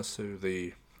only doing this through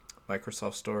the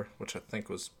Microsoft Store, which I think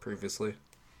was previously?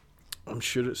 I'm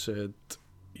sure it said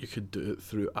you could do it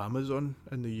through Amazon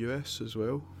in the US as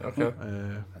well. Okay.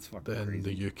 That's fucking then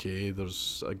crazy. The UK,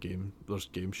 there's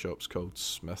game shops called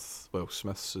Smith. Well,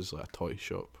 Smith's is like a toy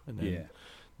shop, and then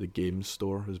the game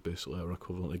store is basically our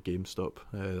equivalent of GameStop.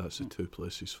 That's the two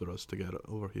places for us to get it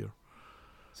over here.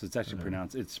 So it's actually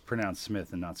pronounced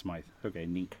Smith and not Smythe. Okay,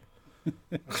 neat.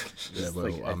 Yeah,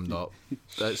 well, I'm not.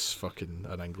 That's fucking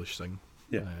an English thing.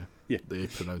 Yeah, They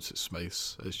pronounce it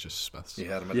Smythe's. It's just Smith's. You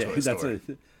had them at Toy Store.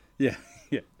 Yeah.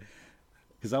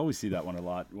 Because I always see that one a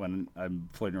lot when I'm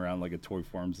floating around like at toy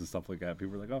forums and stuff like that.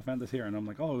 People are like, "Oh, I found this here," and I'm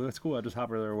like, "Oh, that's cool." I just hop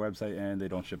over their website and they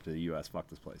don't ship to the U.S. Fuck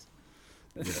this place.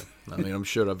 Yeah, I mean, I'm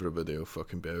sure everybody will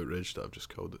fucking be outraged that I've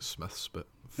just called it Smith's, but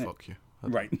fuck you.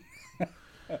 Right.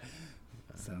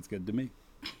 Sounds good to me.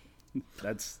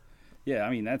 That's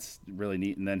really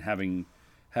neat. And then having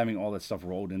all that stuff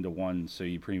rolled into one, so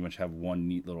you pretty much have one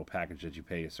neat little package that you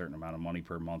pay a certain amount of money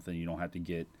per month, and you don't have to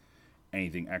get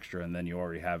anything extra. And then you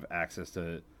already have access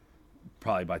to,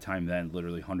 probably by time then,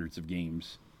 literally hundreds of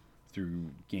games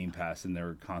through Game Pass, and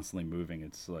they're constantly moving.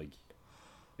 It's like,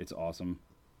 it's awesome.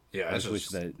 Yeah, I just wish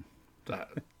that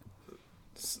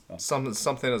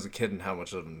something as a kid and how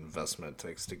much of an investment it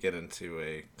takes to get into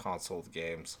a console of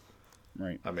games.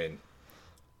 Right. I mean,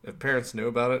 if parents knew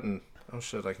about it and, oh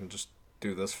shit, I can just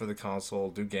do this for the console,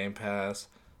 do Game Pass,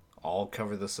 I'll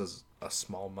cover this as a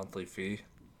small monthly fee.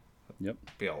 Yep.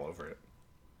 Be all over it.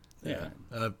 Yeah.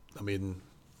 I mean,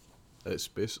 it's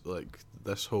basically like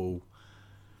this whole,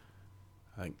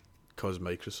 I think, because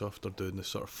Microsoft are doing this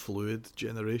sort of fluid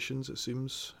generations, it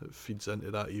seems, it feeds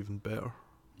into that even better.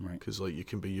 Right. Because like you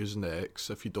can be using the X,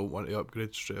 if you don't want to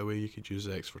upgrade straight away, you could use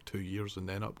the X for 2 years and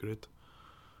then upgrade.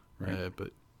 Right.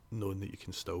 But knowing that you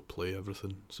can still play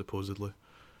everything, supposedly.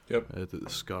 Yep. That the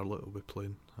Scarlet will be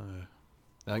playing.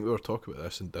 I think we were talking about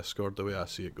this in Discord. The way I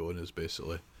see it going is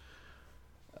basically,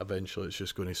 eventually it's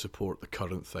just going to support the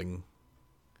current thing,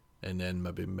 and then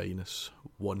maybe minus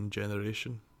one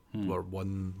generation, or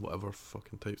one whatever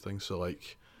fucking type thing. So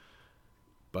like,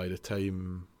 by the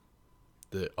time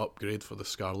the upgrade for the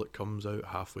Scarlet comes out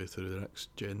halfway through the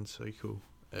next gen cycle,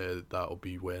 that'll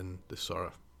be when the sort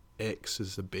of X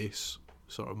is the base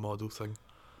sort of model thing.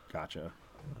 Gotcha.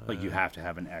 Like you have to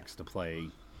have an X to play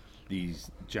these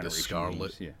generation the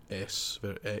Scarlet games. S,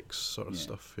 X sort of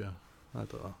stuff. Yeah, I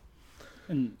don't know.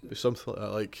 And Be something like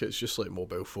that. Like it's just like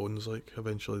mobile phones. Like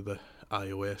eventually the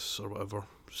iOS or whatever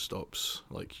stops.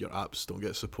 Like your apps don't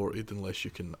get supported unless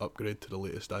you can upgrade to the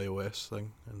latest iOS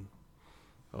thing and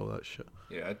all that shit.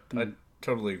 Yeah, I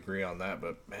totally agree on that.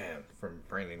 But man, from a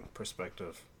branding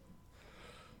perspective,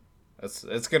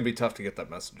 it's gonna be tough to get that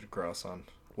message across on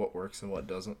what works and what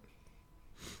doesn't.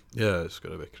 Yeah, it's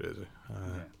gonna be crazy.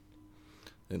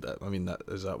 And I mean,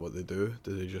 is that what they do?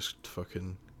 Do they just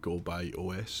fucking go by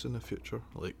OS in the future?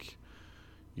 Like,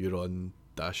 you're on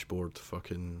dashboard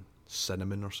fucking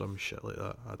Cinnamon or some shit like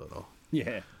that? I don't know.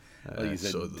 yeah. Like you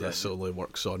said, so this only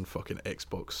works on fucking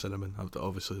Xbox Cinnamon.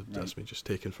 Obviously, that's me just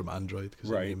taken from Android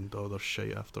because I named all their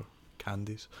shit after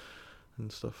candies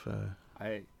and stuff.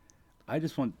 I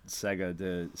just want Sega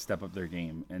to step up their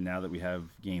game, and now that we have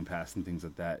Game Pass and things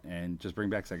like that, and just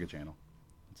bring back Sega Channel.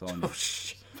 That's all I need. Oh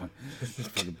shit!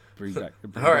 Bring back.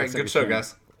 All right, good show,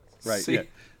 guys. Right. See? Yeah.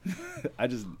 I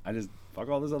just fuck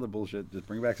all this other bullshit. Just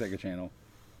bring back Sega Channel,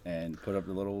 and put up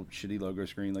the little shitty logo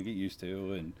screen like it used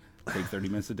to, and take 30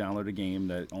 minutes to download a game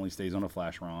that only stays on a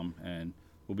flash ROM, and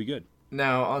we'll be good.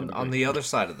 Now, on the other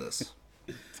side of this,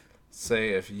 say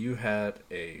if you had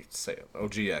a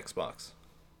OG Xbox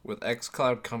with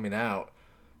xCloud coming out,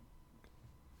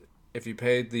 if you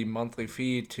paid the monthly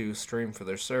fee to stream for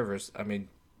their servers, I mean,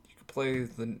 you could play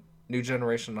the new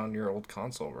generation on your old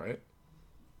console, right?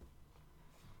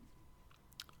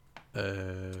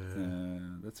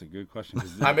 that's a good question.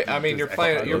 I mean, you're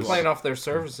playing off their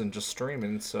service and just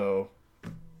streaming, so.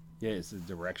 Yeah, is it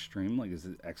direct stream? Like, is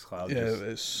it xCloud? Yeah,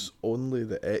 it's only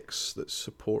the X that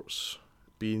supports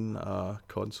being a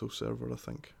console server, I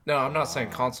think. No, I'm not saying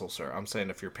console, sir. I'm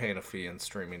saying if you're paying a fee and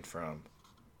streaming from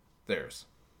theirs.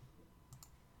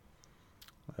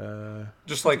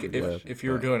 Just like if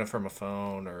you were doing it from a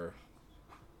phone or.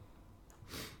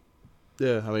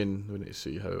 Yeah, I mean, we need to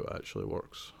see how it actually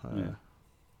works.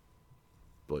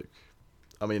 Like,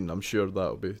 I mean, I'm sure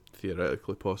that'll be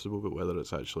theoretically possible, but whether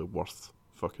it's actually worth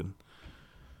fucking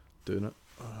doing it.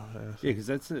 Yeah, because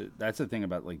that's the thing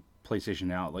about like PlayStation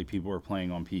Now. Like, people are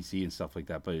playing on PC and stuff like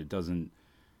that, but it doesn't.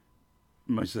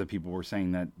 Most of the people were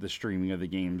saying that the streaming of the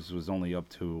games was only up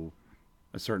to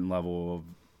a certain level of,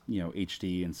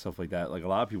 HD and stuff like that. Like, a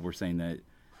lot of people were saying that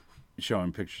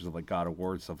showing pictures of like God of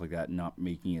War and stuff like that, not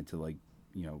making it to like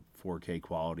 4K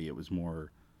quality. It was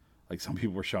more like some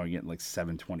people were showing it in like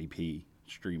 720p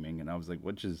streaming, and I was like,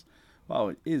 which is, well,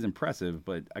 it is impressive,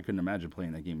 but I couldn't imagine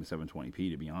playing that game in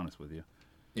 720p, to be honest with you.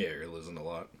 Yeah, you're losing a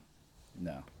lot.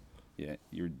 No. Yeah,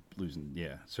 you're losing,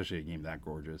 especially a game that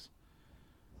gorgeous.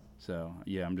 So,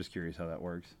 yeah, I'm just curious how that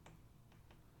works.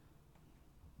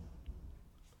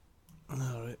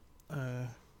 Alright.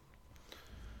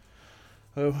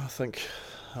 I think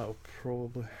that'll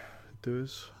probably do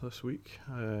us this week.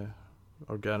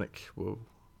 Organic will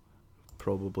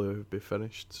probably be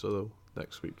finished, so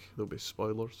next week there'll be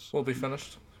spoilers. We'll be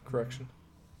finished. Correction.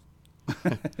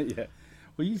 Yeah.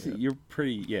 Well, you're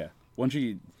pretty, Once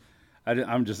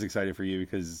I'm just excited for you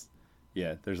because,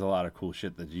 there's a lot of cool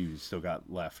shit that you still got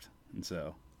left. And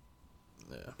so.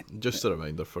 Yeah. Just a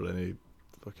reminder for any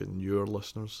fucking newer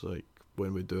listeners, like,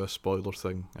 when we do a spoiler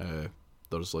thing,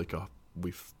 there's like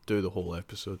we do the whole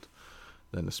episode,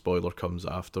 then the spoiler comes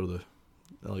after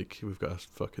we've got a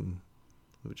fucking,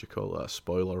 what would you call that, a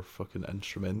spoiler fucking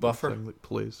instrumental buffer thing that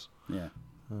plays. Yeah.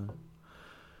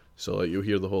 So like you'll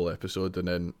hear the whole episode and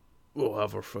then we'll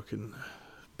have our fucking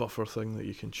buffer thing that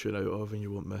you can tune out of and you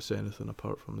won't miss anything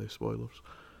apart from the spoilers.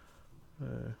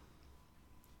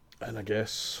 And I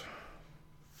guess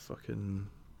fucking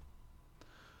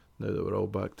now that we're all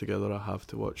back together, I have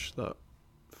to watch that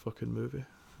fucking movie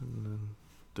and then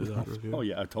do that review. Oh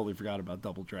yeah, I totally forgot about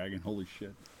Double Dragon. Holy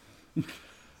shit. Yeah,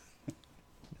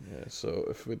 so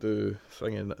if we do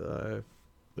thinking, what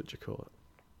do you call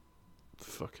it?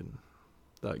 Fucking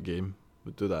that game.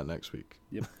 We'll do that next week.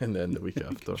 Yep. And then the week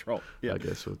after, yeah. I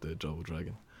guess we'll do Double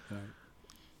Dragon.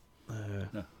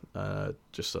 Right.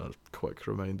 Just a quick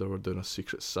reminder, we're doing a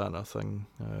Secret Santa thing.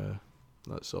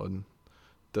 That's on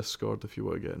Discord if you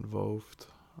want to get involved.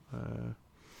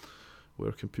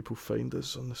 Where can people find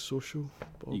us on the social,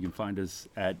 Bob? You can find us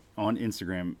on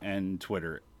Instagram and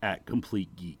Twitter at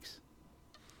Complete Geeks.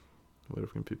 Where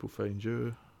can people find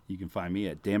you? You can find me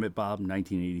at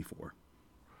DamnItBob1984.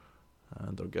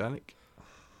 And Organic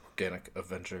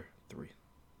Avenger 3.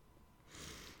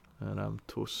 And I'm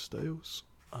Toast Styles.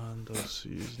 And I'll see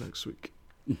you next week.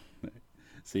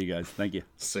 See you guys. Thank you.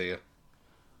 See ya.